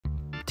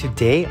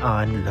Today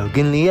on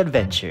Logan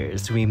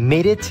Adventures, we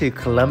made it to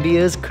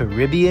Colombia's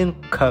Caribbean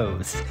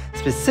coast,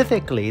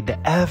 specifically the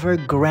ever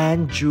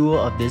grand jewel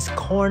of this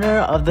corner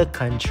of the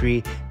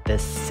country, the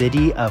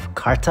city of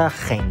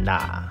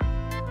Cartagena.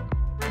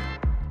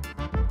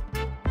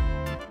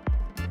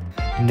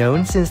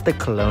 Known since the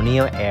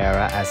colonial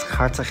era as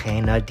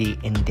Cartagena de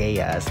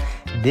Indias,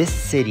 this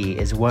city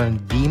is one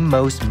of the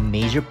most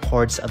major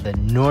ports of the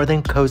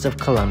northern coast of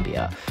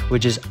Colombia,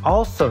 which is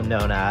also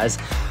known as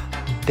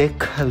the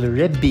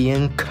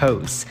Caribbean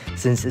coast,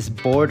 since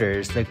it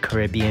borders the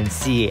Caribbean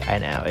Sea. I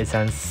know, it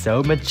sounds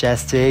so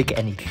majestic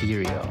and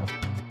ethereal.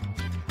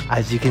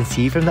 As you can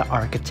see from the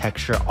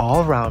architecture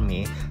all around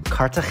me,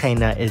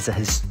 Cartagena is a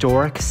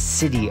historic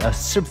city of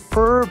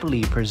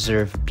superbly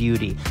preserved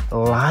beauty,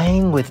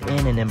 lying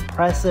within an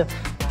impressive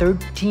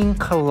 13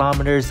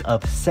 kilometers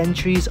of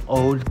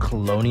centuries-old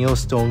colonial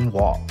stone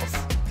walls.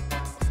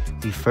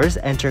 We first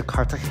enter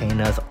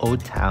Cartagena's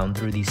old town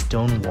through these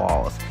stone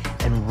walls,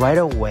 and right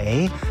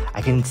away,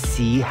 I can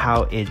see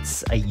how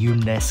it's a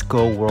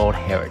UNESCO World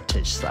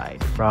Heritage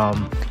Site.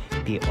 From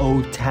the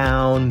old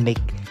town, make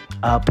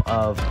up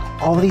of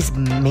all these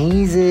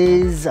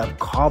mazes of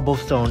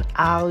cobblestone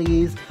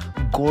alleys,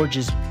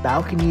 gorgeous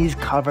balconies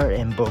covered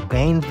in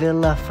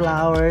bougainvillea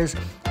flowers,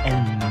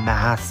 and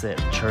massive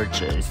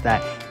churches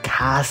that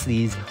cast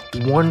these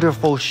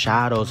wonderful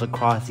shadows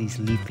across these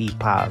leafy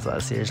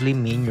plazas. Seriously,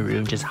 me and your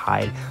room just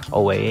hide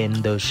away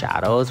in those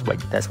shadows.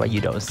 That's why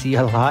you don't see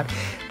a lot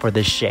for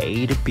the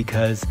shade,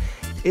 because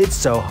it's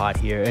so hot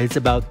here. It's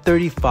about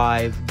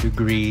 35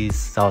 degrees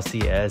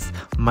Celsius.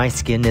 My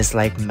skin is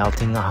like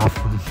melting off,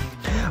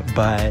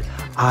 but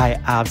I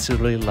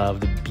absolutely love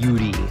the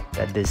beauty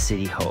that this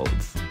city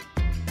holds.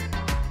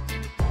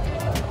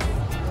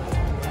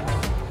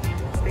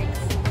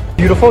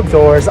 Beautiful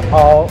doors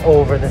all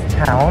over the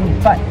town,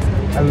 but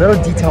a little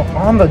detail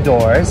on the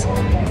doors,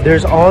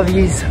 there's all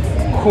these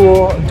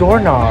cool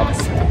doorknobs.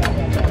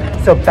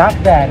 So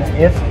back then,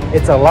 if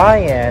it's a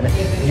lion,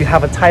 you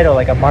have a title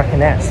like a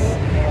marchioness.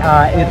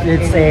 If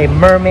it's a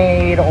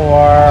mermaid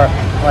or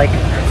like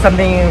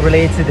something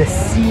related to the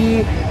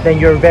sea, then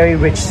you're a very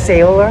rich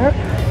sailor.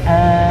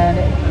 And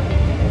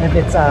if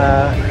it's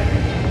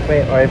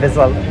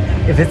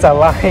if it's a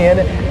lion,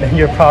 then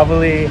you're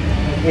probably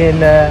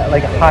in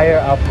like a higher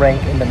up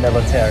rank in the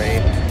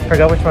military.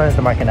 Forgot which one is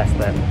the marchioness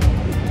then.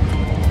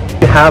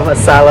 You have a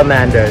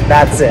salamander,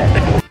 that's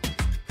it.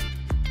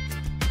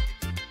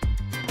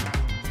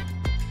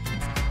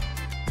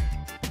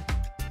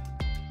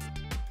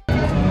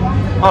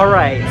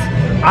 Alright,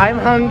 I'm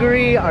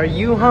hungry. Are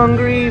you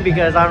hungry?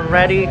 Because I'm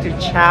ready to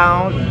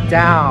chow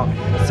down.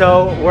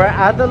 So we're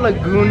at the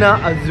Laguna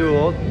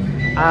Azul,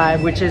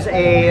 which is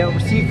a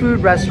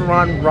seafood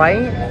restaurant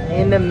right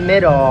in the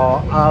middle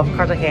of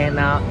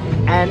Cartagena,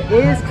 and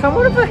is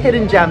kind of a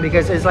hidden gem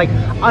because it's like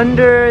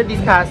under these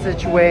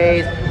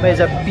passageways, but it's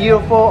a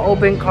beautiful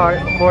open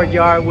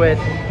courtyard with,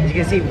 as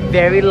you can see,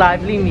 very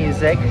lively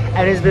music,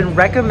 and it's been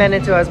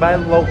recommended to us by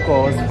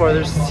locals for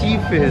their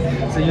seafood.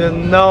 So you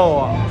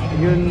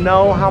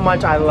know how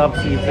much I love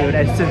seafood,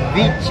 and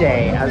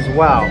ceviche as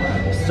well.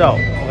 So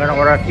we're gonna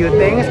order a few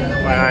things,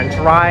 we're gonna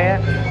try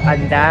it,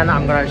 and then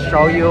I'm gonna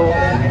show you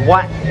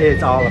what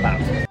it's all about.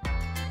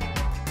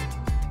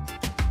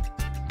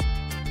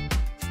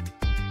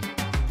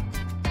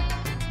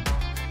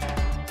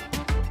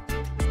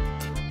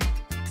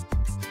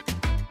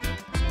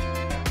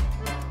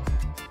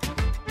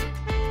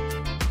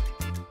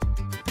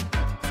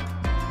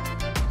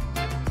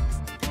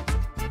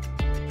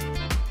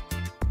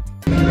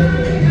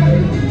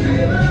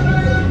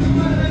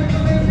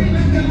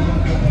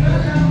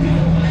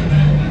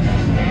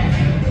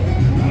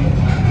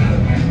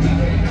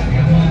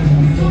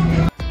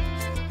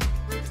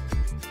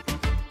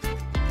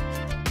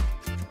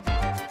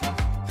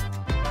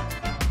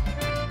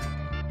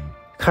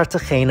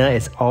 Cartagena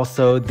is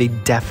also the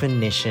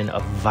definition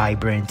of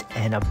vibrant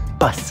and a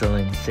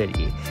bustling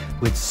city,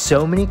 with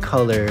so many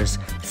colors,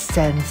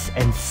 scents,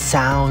 and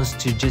sounds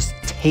to just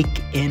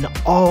take in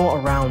all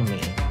around me.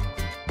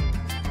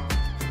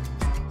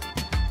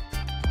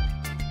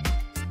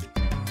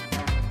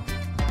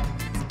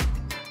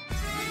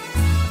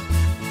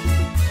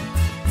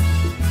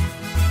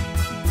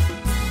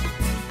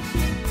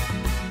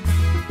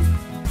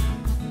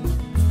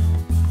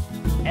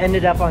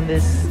 Ended up on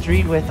this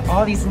street with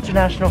all these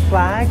international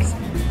flags.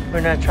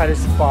 We're gonna try to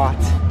spot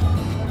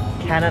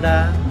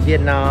Canada,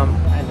 Vietnam,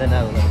 and the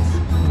Netherlands.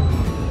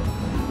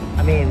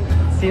 I mean,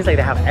 it seems like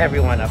they have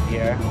everyone up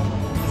here.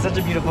 It's such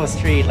a beautiful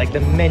street, like the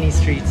many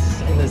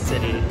streets in the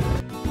city.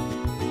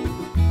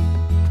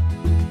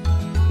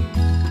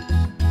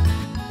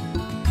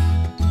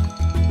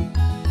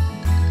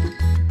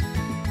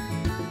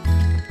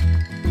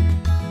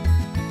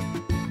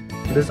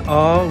 This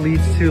all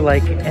leads to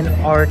like an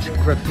art,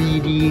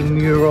 graffiti,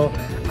 mural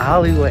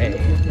alleyway.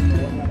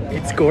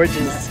 It's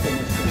gorgeous.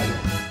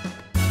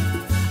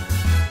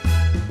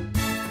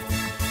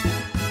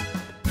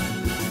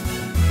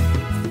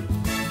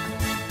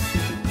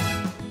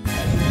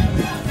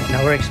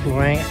 Now we're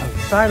exploring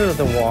outside of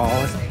the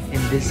walls in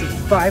this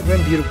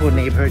vibrant, beautiful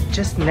neighborhood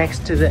just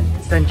next to the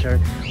center.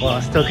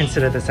 Well, still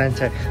considered the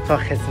center,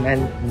 Carrrrrtaaagena.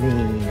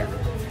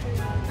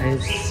 And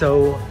it's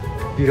so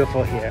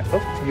beautiful here. Oh,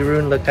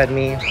 Jeroen looked at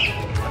me.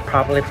 I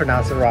probably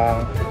pronounced it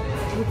wrong.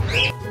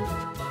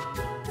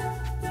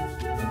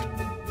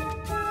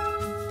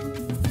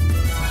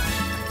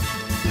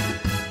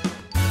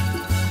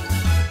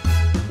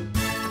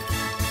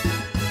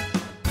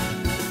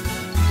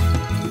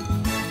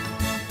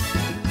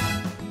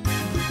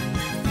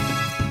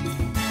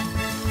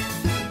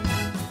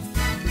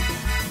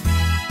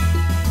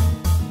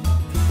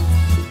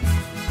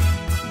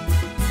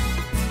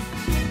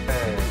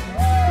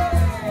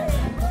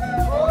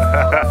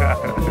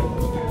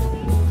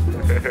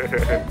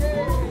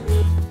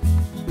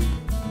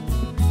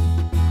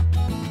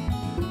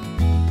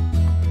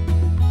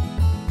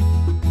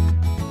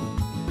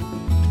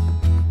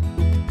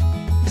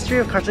 The history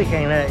of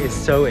Cartagena is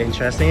so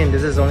interesting, and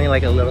this is only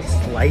like a little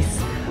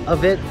slice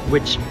of it,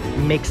 which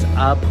makes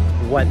up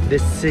what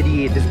this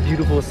city, this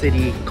beautiful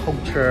city,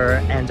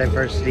 culture and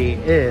diversity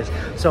is.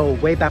 So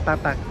way back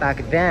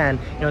then,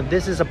 you know,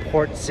 this is a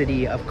port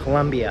city of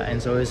Colombia,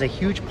 and so it was a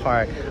huge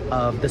part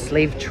of the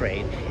slave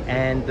trade.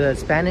 And the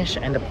Spanish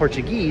and the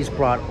Portuguese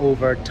brought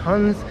over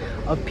tons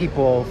of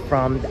people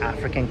from the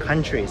African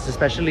countries,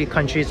 especially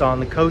countries on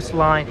the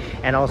coastline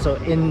and also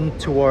in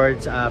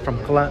towards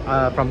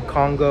from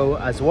Congo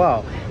as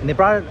well. And they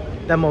brought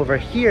them over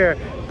here,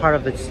 part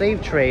of the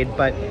slave trade,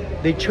 but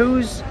they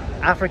chose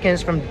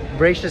Africans from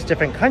various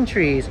different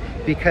countries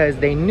because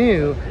they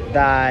knew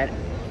that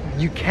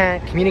you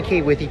can't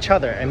communicate with each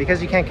other, and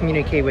because you can't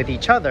communicate with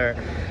each other,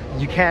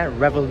 you can't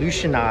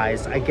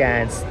revolutionize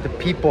against the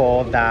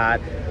people that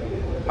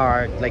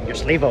are like your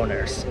slave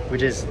owners,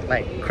 which is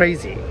like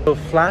crazy. So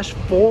flash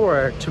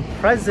forward to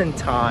present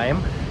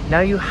time,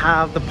 now you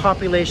have the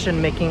population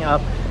making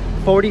up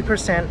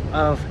 40%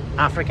 of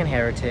African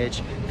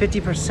heritage,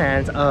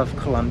 50% of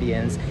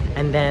Colombians,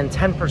 and then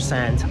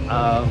 10%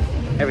 of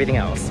everything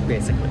else,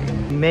 basically.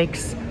 It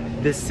makes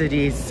this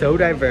city so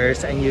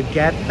diverse, and you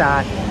get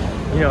that,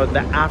 you know,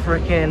 the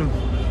African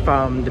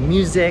from the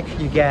music,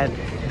 you get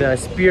the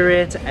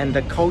spirit and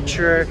the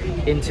culture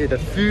into the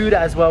food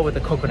as well with the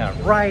coconut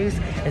rice.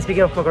 And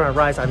speaking of coconut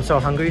rice, I'm so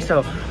hungry,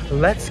 so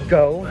let's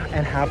go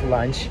and have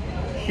lunch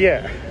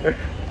here.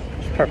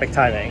 Perfect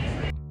timing.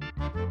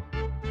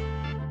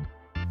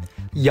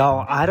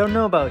 Y'all, I don't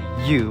know about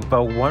you,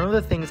 but one of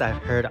the things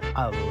I've heard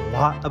a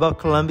lot about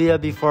Colombia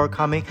before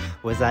coming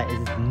was that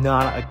it's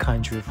not a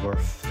country for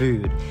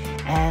food.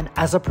 And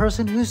as a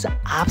person who's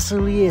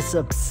absolutely is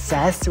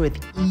obsessed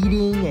with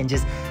eating and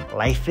just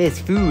life is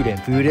food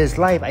and food is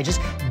life, I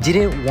just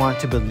didn't want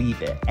to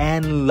believe it.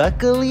 And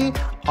luckily,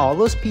 all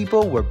those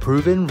people were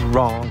proven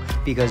wrong,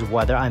 because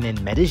whether I'm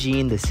in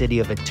Medellin, the city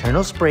of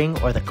eternal spring,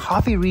 or the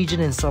coffee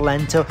region in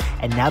Salento,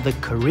 and now the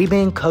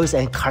Caribbean coast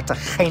and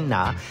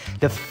Cartagena,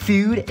 the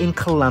food in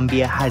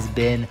Colombia has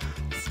been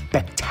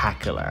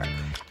spectacular.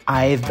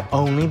 I've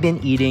only been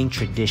eating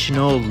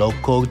traditional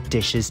local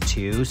dishes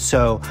too,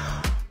 so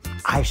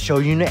I show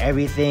you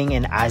everything,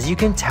 and as you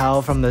can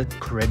tell from the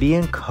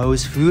Caribbean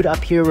coast, food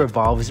up here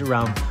revolves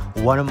around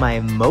one of my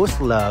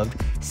most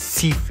loved,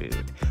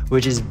 seafood,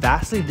 which is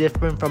vastly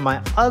different from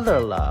my other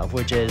love,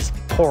 which is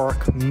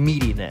pork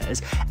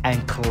meatiness,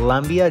 and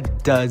Colombia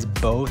does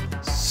both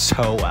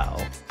so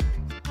well.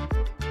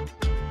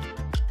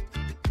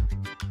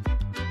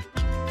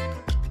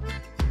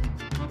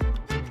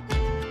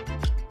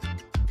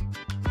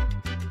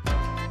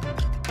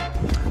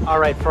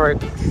 Alright, for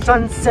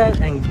sunset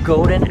and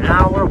golden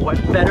hour,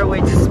 what better way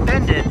to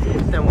spend it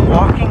than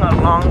walking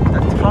along the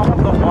top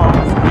of the walls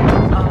of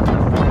the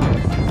fortress.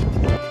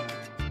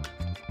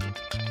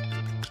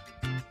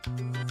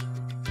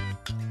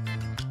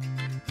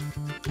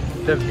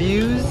 The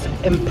view's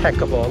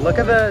impeccable. Look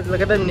at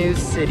the new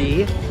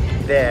city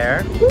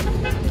there.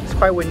 It's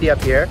quite windy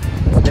up here.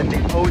 And then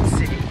the old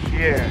city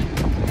here.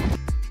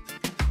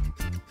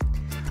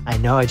 I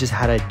know I just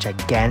had a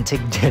gigantic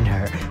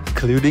dinner,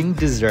 including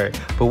dessert,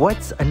 but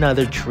what's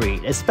another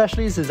treat,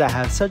 especially since I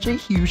have such a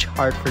huge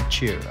heart for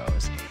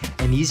churros.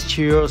 And these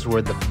churros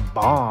were the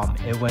bomb.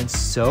 It went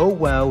so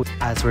well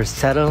as we're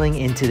settling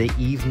into the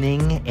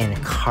evening in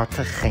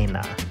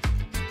Cartagena.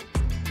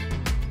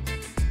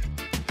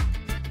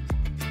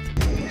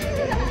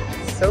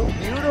 So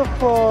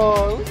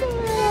beautiful!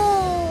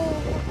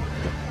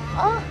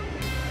 Ah.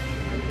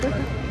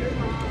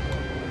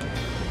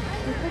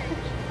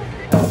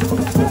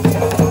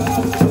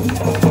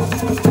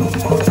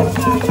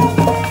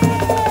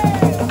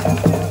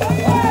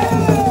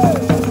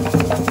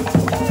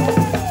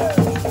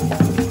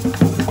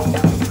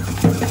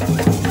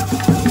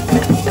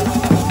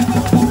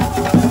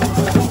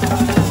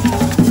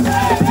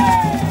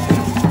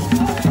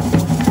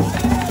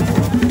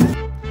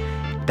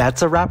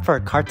 That's a wrap for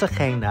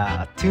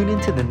Cartagena. Tune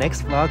into the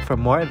next vlog for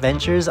more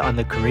adventures on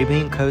the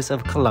Caribbean coast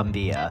of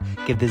Colombia.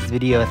 Give this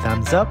video a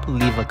thumbs up,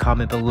 leave a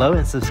comment below,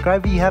 and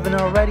subscribe if you haven't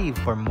already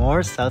for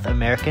more South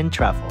American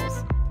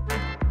travels.